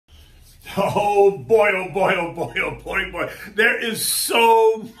Oh boy, oh boy, oh boy, oh boy, oh boy. There is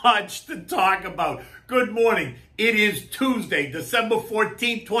so much to talk about. Good morning. It is Tuesday, December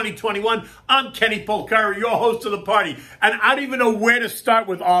 14th, 2021. I'm Kenny Polcari, your host of the party. And I don't even know where to start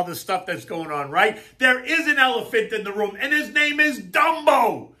with all the stuff that's going on, right? There is an elephant in the room, and his name is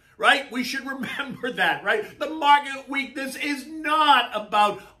Dumbo. Right? We should remember that, right? The market weakness is not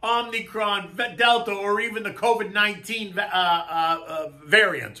about Omicron, Delta, or even the COVID-19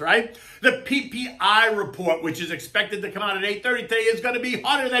 variants, right? The PPI report, which is expected to come out at 8:30 today, is going to be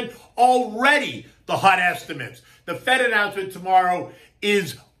hotter than already the hot estimates. The Fed announcement tomorrow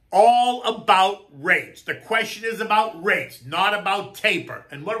is all about rates. The question is about rates, not about taper.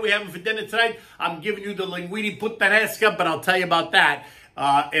 And what are we having for dinner tonight? I'm giving you the Linguine Puttanesca, but I'll tell you about that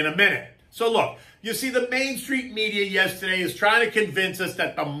in a minute. So look, you see the Main Street media yesterday is trying to convince us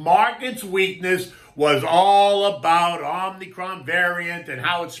that the market's weakness was all about Omicron variant and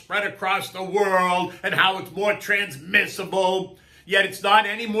how it's spread across the world and how it's more transmissible. Yet it's not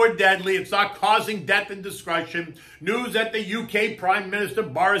any more deadly. It's not causing death and destruction. News that the UK Prime Minister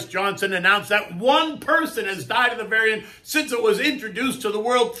Boris Johnson announced that one person has died of the variant since it was introduced to the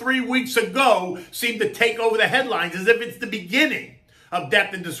world 3 weeks ago seemed to take over the headlines as if it's the beginning of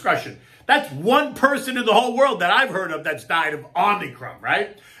death and destruction. That's one person in the whole world that I've heard of that's died of Omicron,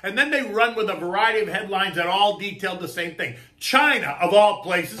 right? And then they run with a variety of headlines that all detail the same thing. China, of all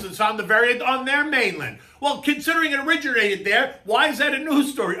places, has found the variant on their mainland. Well, considering it originated there, why is that a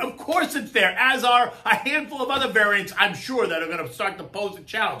news story? Of course it's there, as are a handful of other variants, I'm sure, that are going to start to pose a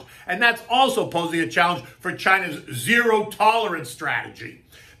challenge. And that's also posing a challenge for China's zero-tolerance strategy.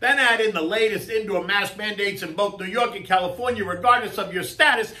 Then add in the latest indoor mask mandates in both New York and California, regardless of your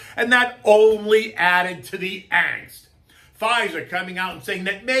status, and that only added to the angst. Pfizer coming out and saying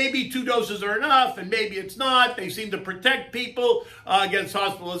that maybe 2 doses are enough, and maybe it's not. They seem to protect people against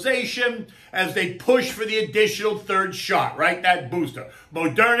hospitalization as they push for the additional third shot, right? That booster.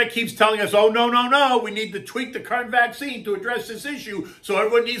 Moderna keeps telling us, oh, no, we need to tweak the current vaccine to address this issue, so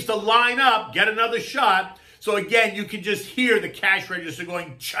everyone needs to line up, get another shot. So again, you can just hear the cash register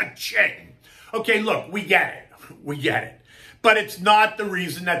going cha-ching. Okay, look, we get it. But it's not the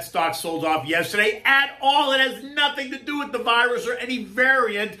reason that stock sold off yesterday at all. It has nothing to do with the virus or any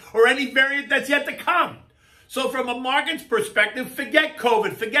variant that's yet to come. So from a market's perspective, forget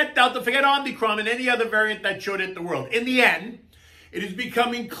COVID, forget Delta, forget Omicron, and any other variant that should hit the world. In the end, it is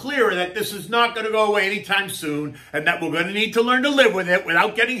becoming clearer that this is not going to go away anytime soon and that we're going to need to learn to live with it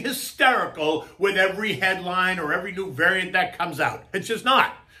without getting hysterical with every headline or every new variant that comes out. It's just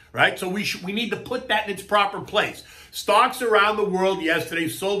not, right? So we need to put that in its proper place. Stocks around the world yesterday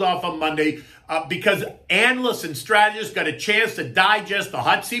sold off on Monday because analysts and strategists got a chance to digest the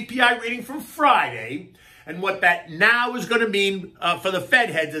hot CPI reading from Friday and what that now is going to mean for the Fed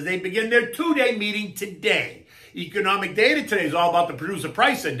heads as they begin their two-day meeting today. Economic data today is all about the producer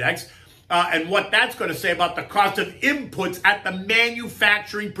price index and what that's going to say about the cost of inputs at the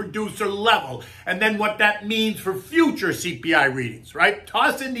manufacturing producer level, and then what that means for future CPI readings, right?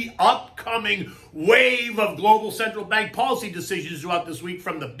 Toss in the upcoming wave of global central bank policy decisions throughout this week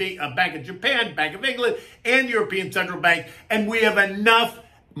from the Bank of Japan, Bank of England, and European Central Bank, and we have enough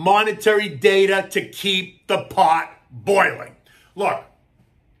monetary data to keep the pot boiling. Look,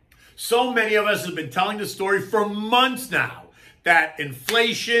 so many of us have been telling the story for months now that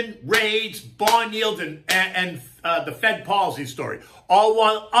inflation, rates, bond yields, and the Fed policy story, all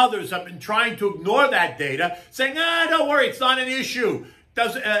while others have been trying to ignore that data, saying, don't worry, it's not an issue.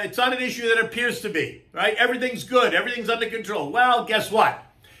 It's not an issue that appears to be, right? Everything's good. Everything's under control. Well, guess what?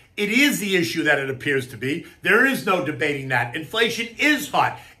 It is the issue that it appears to be. There is no debating that. Inflation is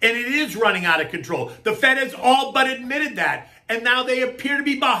hot, and it is running out of control. The Fed has all but admitted that. And now they appear to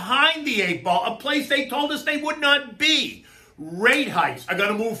be behind the 8 ball, a place they told us they would not be. Rate hikes are going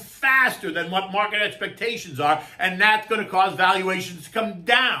to move faster than what market expectations are, and that's going to cause valuations to come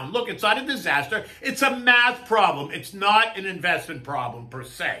down. Look, it's not a disaster. It's a math problem. It's not an investment problem per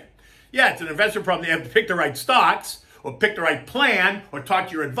se. Yeah, it's an investment problem. You have to pick the right stocks or pick the right plan or talk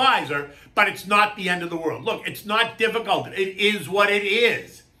to your advisor, but it's not the end of the world. Look, it's not difficult. It is what it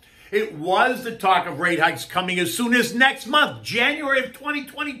is. It was the talk of rate hikes coming as soon as next month, January of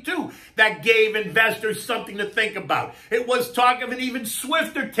 2022, that gave investors something to think about. It was talk of an even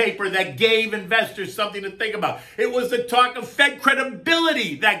swifter taper that gave investors something to think about. It was the talk of Fed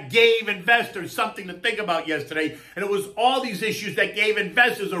credibility that gave investors something to think about yesterday. And it was all these issues that gave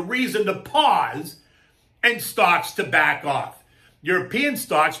investors a reason to pause and stocks to back off. European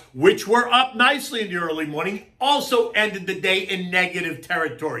stocks, which were up nicely in the early morning, also ended the day in negative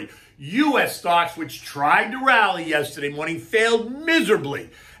territory. U.S. stocks, which tried to rally yesterday morning, failed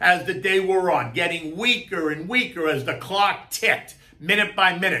miserably as the day wore on, getting weaker and weaker as the clock ticked, minute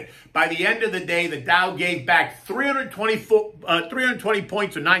by minute. By the end of the day, the Dow gave back 320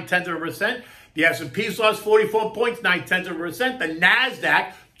 points, or 0.9%. The S&P's lost 44 points, 0.9%. The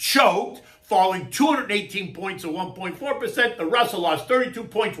NASDAQ choked, falling 218 points, or 1.4%. The Russell lost 32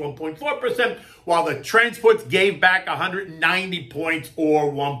 points, 1.4%, while the transports gave back 190 points,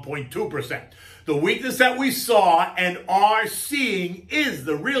 or 1.2%. The weakness that we saw and are seeing is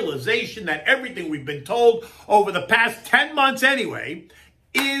the realization that everything we've been told over the past 10 months anyway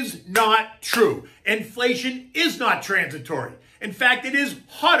is not true. Inflation is not transitory. In fact, it is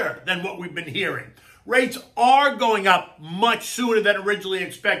hotter than what we've been hearing. Rates are going up much sooner than originally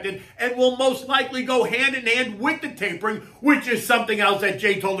expected and will most likely go hand in hand with the tapering, which is something else that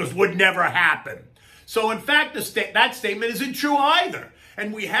Jay told us would never happen. So in fact, that statement isn't true either.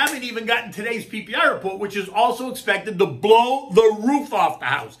 And we haven't even gotten today's PPI report, which is also expected to blow the roof off the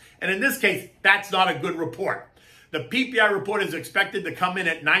house. And in this case, that's not a good report. The PPI report is expected to come in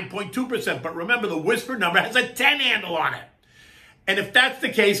at 9.2%, but remember the whisper number has a 10 handle on it. And if that's the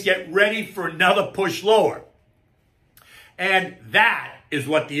case, get ready for another push lower. And that is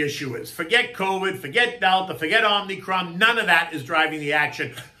what the issue is. Forget COVID, forget Delta, forget Omicron. None of that is driving the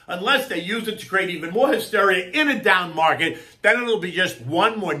action. Unless they use it to create even more hysteria in a down market, then it'll be just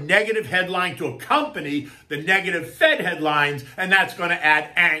one more negative headline to accompany the negative Fed headlines, and that's going to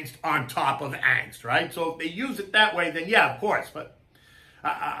add angst on top of angst, right? So if they use it that way, then yeah, of course. But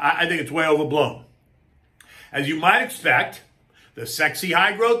I think it's way overblown. As you might expect, the sexy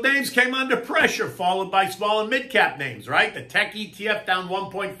high-growth names came under pressure, followed by small and mid-cap names, right? The tech ETF down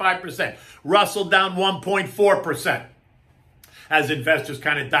 1.5%. Russell down 1.4%. As investors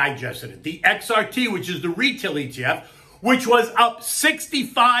kind of digested it. The XRT, which is the retail ETF, which was up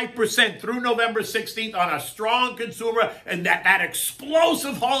 65% through November 16th on a strong consumer and that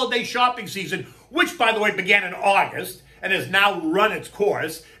explosive holiday shopping season, which, by the way, began in August and has now run its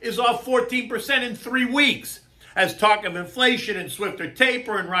course, is off 14% in 3 weeks. As talk of inflation and swifter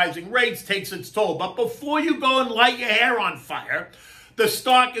taper and rising rates takes its toll. But before you go and light your hair on fire, the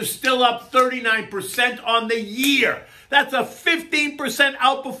stock is still up 39% on the year. That's a 15%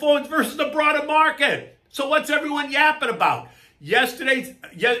 outperformance versus the broader market. So what's everyone yapping about? Yesterday's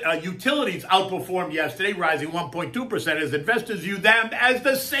utilities outperformed yesterday, rising 1.2% as investors view them as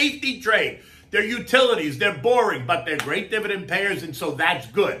the safety trade. They're utilities, they're boring, but they're great dividend payers, and so that's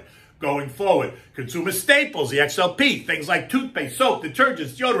good. Going forward, consumer staples, the XLP, things like toothpaste, soap,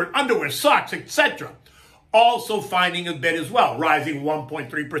 detergents, deodorant, underwear, socks, etc. Also finding a bid as well, rising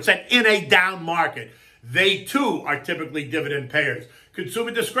 1.3% in a down market. They too are typically dividend payers.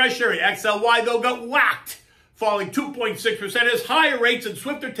 Consumer discretionary, XLY, though, got whacked, falling 2.6% as higher rates and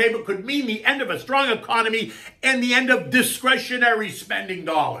swifter taper could mean the end of a strong economy and the end of discretionary spending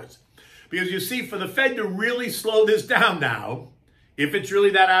dollars. Because you see, for the Fed to really slow this down now, if it's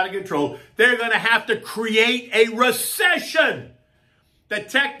really that out of control, they're going to have to create a recession. The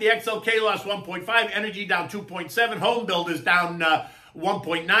tech, the XLK lost 1.5, energy down 2.7, home builders down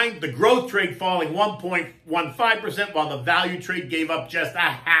 1.9, the growth trade falling 1.15%, while the value trade gave up just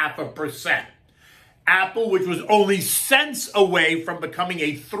 0.5%. Apple, which was only cents away from becoming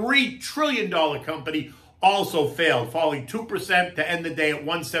a $3 trillion company, also failed, falling 2% to end the day at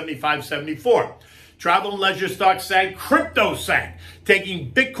 175.74. Travel and leisure stocks sank, crypto sank,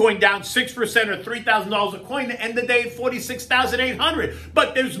 taking Bitcoin down 6% or $3,000 a coin to end the day at $46,800.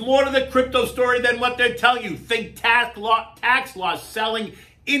 But there's more to the crypto story than what they're telling you. Think tax loss selling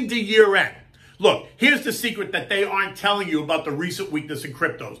into year end. Look, here's the secret that they aren't telling you about the recent weakness in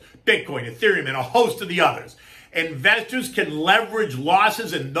cryptos. Bitcoin, Ethereum, and a host of the others. Investors can leverage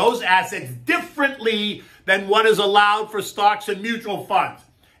losses in those assets differently than what is allowed for stocks and mutual funds.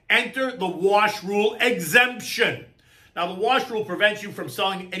 Enter the wash rule exemption. Now, the wash rule prevents you from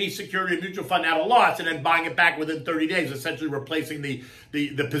selling any security or mutual fund at a loss and then buying it back within 30 days, essentially replacing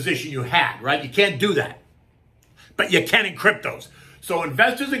the position you had, right? You can't do that. But you can in cryptos. So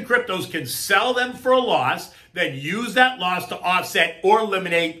investors in cryptos can sell them for a loss, then use that loss to offset or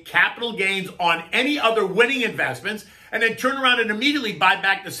eliminate capital gains on any other winning investments, and then turn around and immediately buy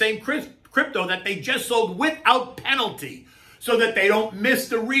back the same crypto that they just sold without penalty, so that they don't miss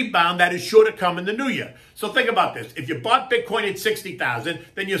the rebound that is sure to come in the new year. So think about this. If you bought Bitcoin at $60,000,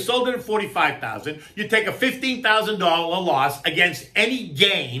 then you sold it at $45,000, you take a $15,000 loss against any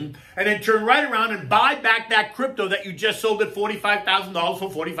gain, and then turn right around and buy back that crypto that you just sold at $45,000 for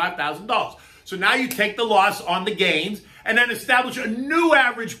 $45,000. So now you take the loss on the gains and then establish a new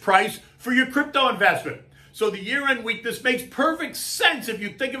average price for your crypto investment. So the year-end weakness makes perfect sense if you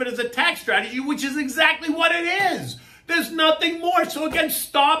think of it as a tax strategy, which is exactly what it is. There's nothing more. So again,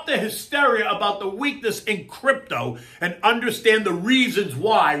 stop the hysteria about the weakness in crypto and understand the reasons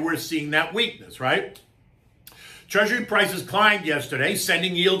why we're seeing that weakness, right? Treasury prices climbed yesterday,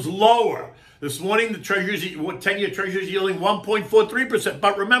 sending yields lower. This morning, the 10-year Treasury is yielding 1.43%.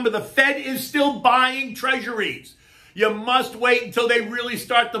 But remember, the Fed is still buying treasuries. You must wait until they really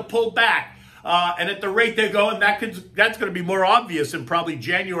start to pull back. And at the rate they're going, that's going to be more obvious in probably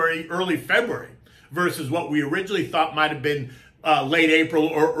January, early February, versus what we originally thought might have been late April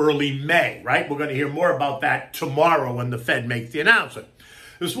or early May, right? We're going to hear more about that tomorrow when the Fed makes the announcement.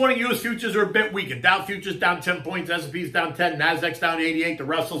 This morning, U.S. futures are a bit weaker. Dow futures down 10 points, S&P's down 10, Nasdaq's down 88, the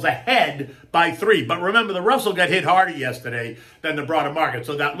Russell's ahead by 3. But remember, the Russell got hit harder yesterday than the broader market,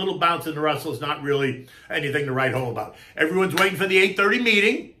 so that little bounce in the Russell is not really anything to write home about. Everyone's waiting for the 8:30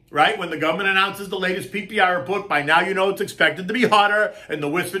 meeting, right, when the government announces the latest PPI report. By now, you know it's expected to be hotter, and the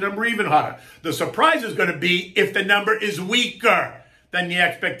whisper number even hotter. The surprise is going to be if the number is weaker than the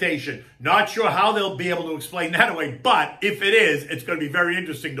expectation. Not sure how they'll be able to explain that away, but if it is, it's going to be very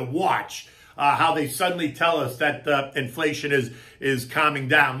interesting to watch how they suddenly tell us that inflation is calming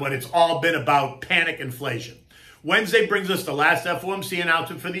down when it's all been about panic inflation. Wednesday brings us the last FOMC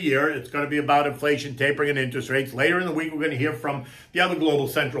announcement for the year. It's going to be about inflation, tapering, and interest rates. Later in the week, we're going to hear from the other global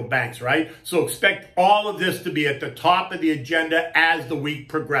central banks, right? So expect all of this to be at the top of the agenda as the week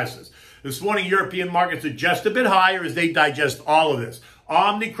progresses. This morning, European markets are just a bit higher as they digest all of this.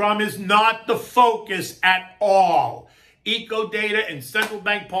 Omicron is not the focus at all. Eco data and central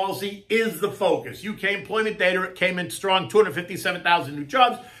bank policy is the focus. UK employment data came in strong, 257,000 new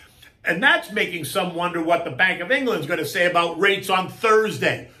jobs. And that's making some wonder what the Bank of England is going to say about rates on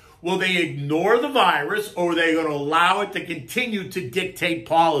Thursday. Will they ignore the virus, or are they going to allow it to continue to dictate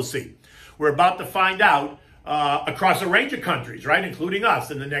policy? We're about to find out across a range of countries, right, including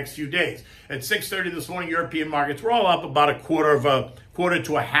us, in the next few days. At 6:30 this morning, European markets were all up about a quarter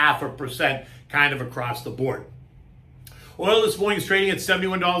to a half a percent, kind of across the board. Oil this morning is trading at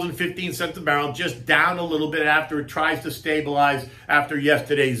 $71.15 a barrel, just down a little bit after it tries to stabilize after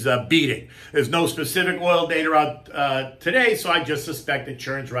yesterday's beating. There's no specific oil data out today, so I just suspect it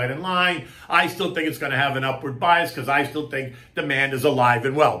churns right in line. I still think it's going to have an upward bias because I still think demand is alive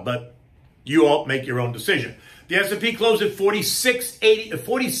and well, but you all make your own decision. The S&P closed at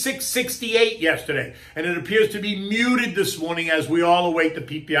 4668 yesterday, and it appears to be muted this morning as we all await the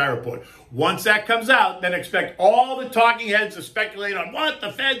PPI report. Once that comes out, then expect all the talking heads to speculate on what the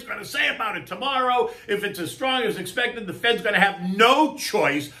Fed's going to say about it tomorrow. If it's as strong as expected, the Fed's going to have no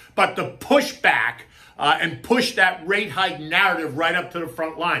choice but to push back and push that rate hike narrative right up to the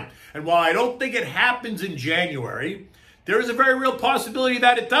front line. And while I don't think it happens in January, there is a very real possibility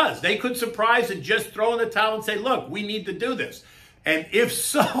that it does. They could surprise and just throw in the towel and say, look, we need to do this. And if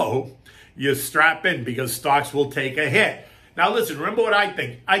so, you strap in because stocks will take a hit. Now, listen, remember what I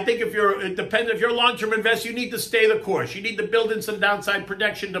think. I think if you're a long-term investor, you need to stay the course. You need to build in some downside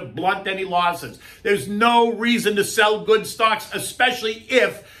protection to blunt any losses. There's no reason to sell good stocks, especially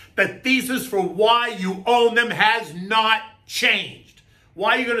if the thesis for why you own them has not changed.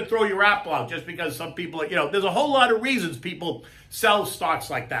 Why are you going to throw your apple out just because some people, there's a whole lot of reasons people sell stocks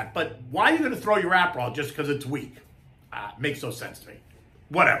like that. But why are you going to throw your apple out just because it's weak? Makes no sense to me.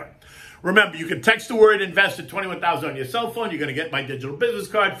 Whatever. Remember, you can text the word invest at 21,000 on your cell phone. You're going to get my digital business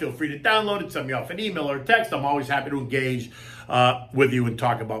card. Feel free to download it. Send me off an email or a text. I'm always happy to engage with you and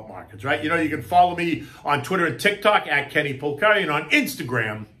talk about markets, right? You can follow me on Twitter and TikTok at Kenny Polcari and on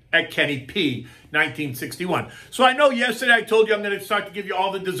Instagram at KennyP1961. So I know yesterday I told you I'm going to start to give you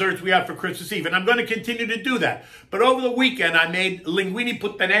all the desserts we have for Christmas Eve, and I'm going to continue to do that. But over the weekend, I made Linguine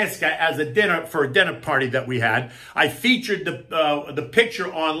Puttanesca as a dinner party that we had. I featured the picture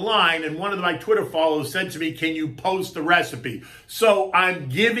online, and one of my Twitter followers said to me, can you post the recipe? So I'm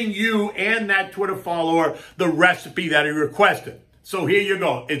giving you and that Twitter follower the recipe that he requested. So here you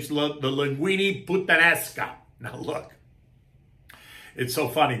go. It's the Linguine Puttanesca. Now look. It's so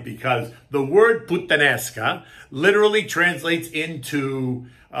funny because the word puttanesca literally translates into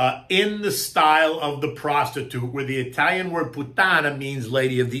in the style of the prostitute, where the Italian word puttana means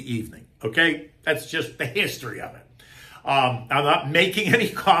lady of the evening. Okay? That's just the history of it. I'm not making any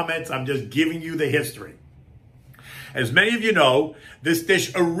comments. I'm just giving you the history. As many of you know, this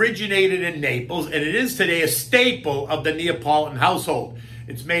dish originated in Naples, and it is today a staple of the Neapolitan household.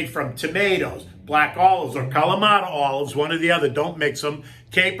 It's made from tomatoes, black olives or Kalamata olives, one or the other, don't mix them,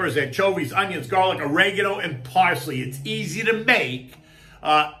 capers, anchovies, onions, garlic, oregano, and parsley. It's easy to make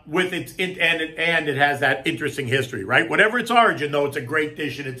and it has that interesting history, right? Whatever its origin, though, it's a great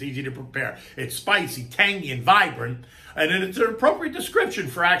dish and it's easy to prepare. It's spicy, tangy, and vibrant, and it's an appropriate description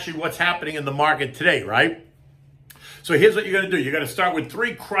for actually what's happening in the market today, right? So here's what you're going to do. You're going to start with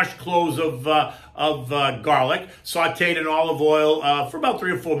 3 crushed cloves of garlic, sauteed in olive oil for about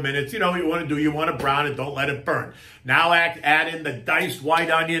 3 or 4 minutes. You know what you want to do. You want to brown it. Don't let it burn. Now add in the diced white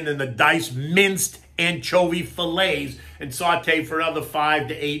onion and the diced minced anchovy fillets and saute for another 5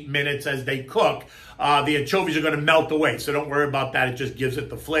 to 8 minutes as they cook. The anchovies are going to melt away, so don't worry about that. It just gives it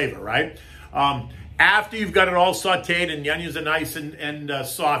the flavor, right? After you've got it all sauteed and the onions are nice and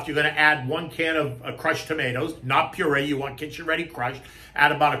soft, you're going to add 1 can of crushed tomatoes, not puree. You want kitchen-ready crushed.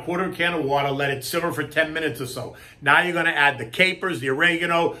 Add about a quarter can of water. Let it simmer for 10 minutes or so. Now you're going to add the capers, the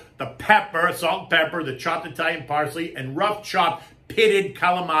oregano, the pepper, salt and pepper, the chopped Italian parsley, and rough chopped pitted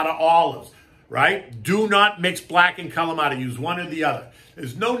Kalamata olives, right? Do not mix black and Kalamata. Use one or the other.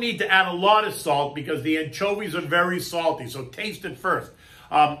 There's no need to add a lot of salt because the anchovies are very salty, so taste it first.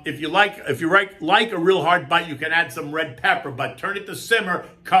 If you like a real hard bite, you can add some red pepper, but turn it to simmer,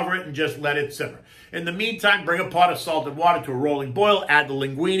 cover it, and just let it simmer. In the meantime, bring a pot of salted water to a rolling boil, add the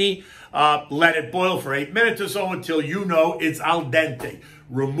linguine, let it boil for 8 minutes or so until you know it's al dente.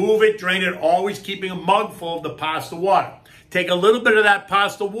 Remove it, drain it, always keeping a mug full of the pasta water. Take a little bit of that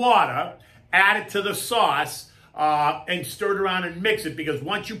pasta water, add it to the sauce, and stir it around and mix it, because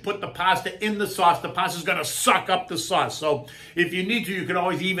once you put the pasta in the sauce, the pasta is going to suck up the sauce. So if you need to, you can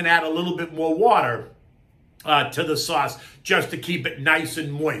always even add a little bit more water to the sauce just to keep it nice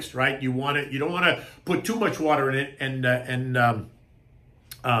and moist, right? You don't want to put too much water in it and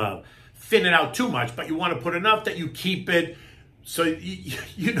thin it out too much, but you want to put enough that you keep it so so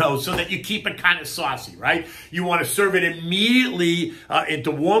that you keep it kind of saucy, right? You want to serve it immediately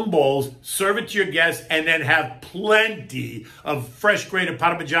into warm bowls, serve it to your guests, and then have plenty of fresh grated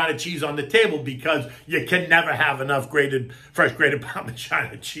Parmigiana cheese on the table, because you can never have enough fresh grated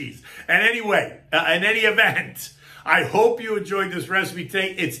Parmigiana cheese. And anyway, in any event, I hope you enjoyed this recipe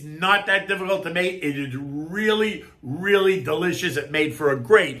today. It's not that difficult to make. It is really, really delicious. It made for a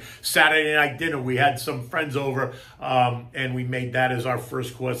great Saturday night dinner. We had some friends over, and we made that as our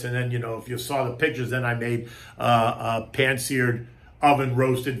first course. And then, if you saw the pictures, then I made a pan-seared,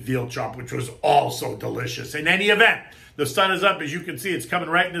 oven-roasted veal chop, which was also delicious. In any event, the sun is up. As you can see, it's coming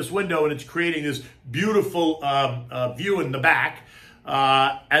right in this window, and it's creating this beautiful view in the back.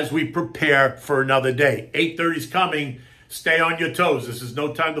 As we prepare for another day. 8:30 is coming. Stay on your toes. This is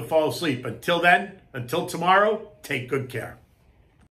no time to fall asleep. Until then, until tomorrow, take good care.